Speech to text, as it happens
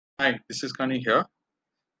Hi, this is Kani here.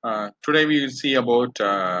 Today we will see about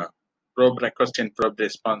probe request and probe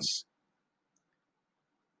response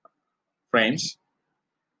frames.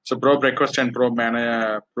 So probe request and probe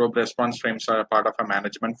response frames are a part of a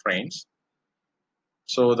management frames.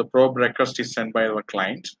 So the probe request is sent by our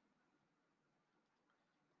client.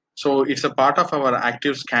 So it's a part of our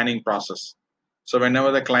active scanning process. So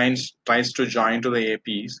whenever the client tries to join to the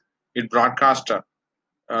APs, it broadcasts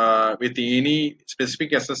with any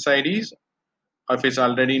specific SSIDs, or if it's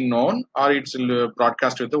already known, or it's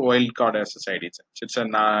broadcast with the wildcard SSID. It's a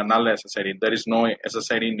null SSID. There is no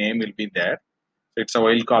SSID name will be there. So it's a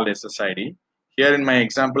wildcard SSID. Here in my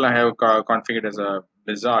example, I have configured as a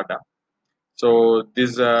Blizzard. So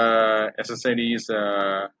this SSID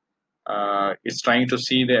is trying to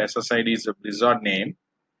see the SSID's Blizzard name.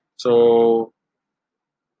 So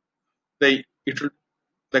it will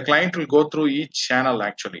the client will go through each channel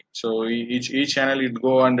actually. So each channel will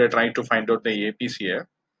go and try to find out the APs here.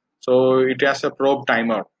 So it has a probe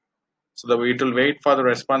timer. So it will wait for the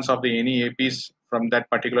response of the any APs from that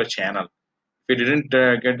particular channel. If it didn't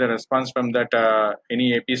get the response from that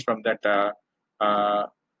any APs from that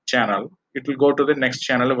channel, it will go to the next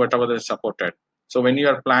channel whatever is supported. So when you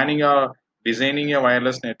are planning or designing a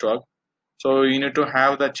wireless network, so you need to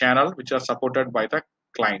have the channel which are supported by the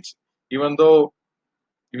clients. Even though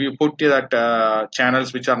if you put that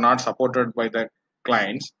channels which are not supported by the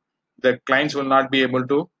clients will not be able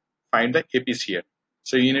to find the APs here.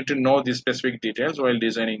 So you need to know these specific details while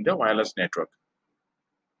designing the wireless network.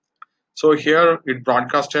 So here it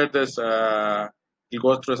broadcasted this, it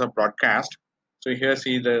goes through some broadcast. So here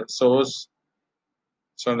see the source.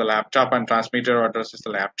 So the laptop and transmitter address is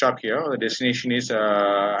the laptop here. The destination is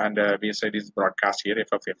and BSID is broadcast here,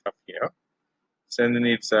 FFFF here. So then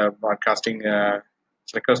it's broadcasting,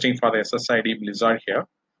 it's requesting for the SSID Blizzard here.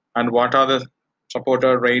 And what are the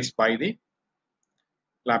supported rates by the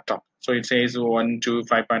laptop? So it says 1, 2,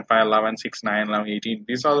 5.5, 11, 6, 9, 11, 18.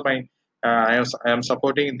 These are my, I am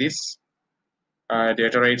supporting this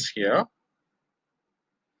data rates here.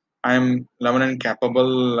 I am 11 and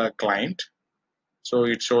capable client. So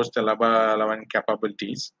it shows the 11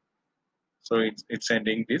 capabilities. So it's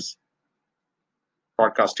sending this,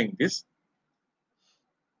 broadcasting this.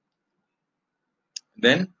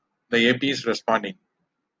 Then the AP is responding.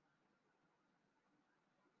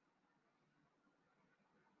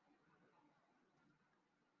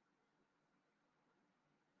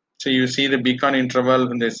 So you see the beacon interval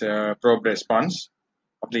in this probe response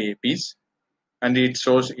of the APs, and it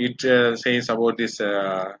shows says about this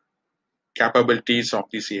capabilities of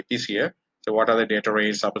these APs here. So what are the data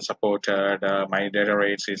rates supported? My data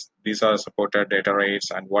rates is these are supported data rates,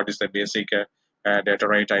 and what is the basic data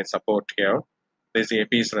rate I support here? This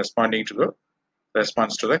AP is responding to the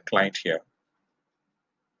response to the client here.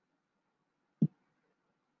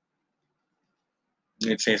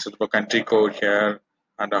 It says the country code here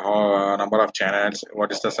and the number of channels.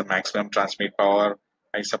 What is the maximum transmit power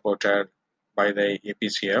I supported by the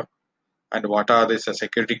APs here, and what are the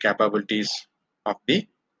security capabilities of the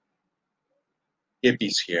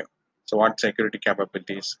APs here. So what security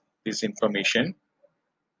capabilities? This information.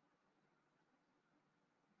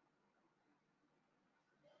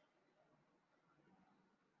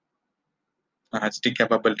 HD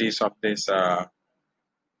capabilities of this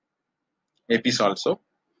APs also.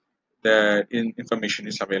 The information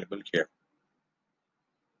is available here.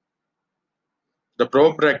 The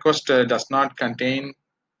probe request does not contain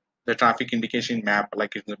the traffic indication map.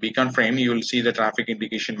 Like in the beacon frame, you will see the traffic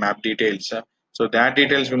indication map details. So that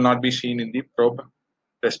details will not be seen in the probe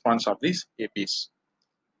response of these APs.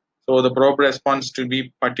 So the probe response to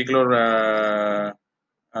be particular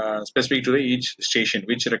specific to each station,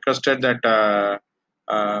 which requested that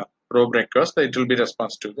probe request, it will be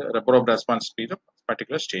response to the probe response to the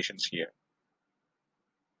particular stations here.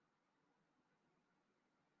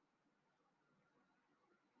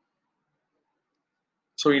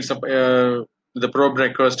 So it's the probe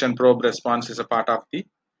request and probe response is a part of the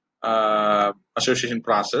association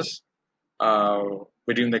process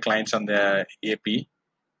between the clients and the AP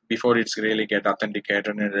before it's really get authenticated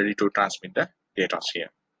and ready to transmit the data here.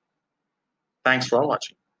 Thanks for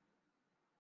watching.